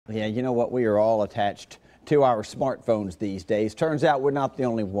Yeah, you know what? We are all attached to our smartphones these days. Turns out we're not the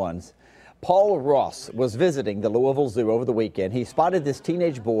only ones. Paul Ross was visiting the Louisville Zoo over the weekend. He spotted this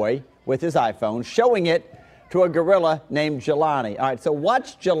teenage boy with his iPhone showing it to a gorilla named Jelani. All right, so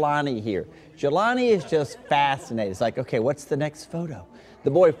watch Jelani here. Jelani is just fascinated. It's like, okay, what's the next photo?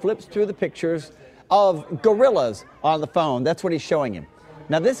 The boy flips through the pictures of gorillas on the phone. That's what he's showing him.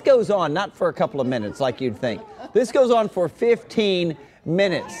 Now, this goes on not for a couple of minutes like you'd think. This goes on for 15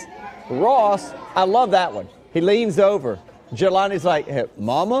 minutes. Ross, I love that one. He leans over. Jelani's like, hey,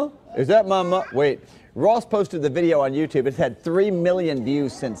 Mama? Is that Mama? Wait. Ross posted the video on YouTube. It's had 3 million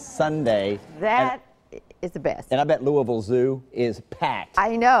views since Sunday. That is the best. And I bet Louisville Zoo is packed.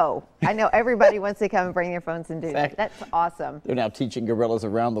 I know. Everybody wants to come and bring their phones and do that. That's awesome. They're now teaching gorillas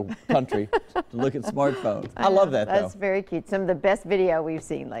around the country to look at smartphones. I love that, though. That's very cute. Some of the best video we've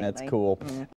seen lately. That's cool.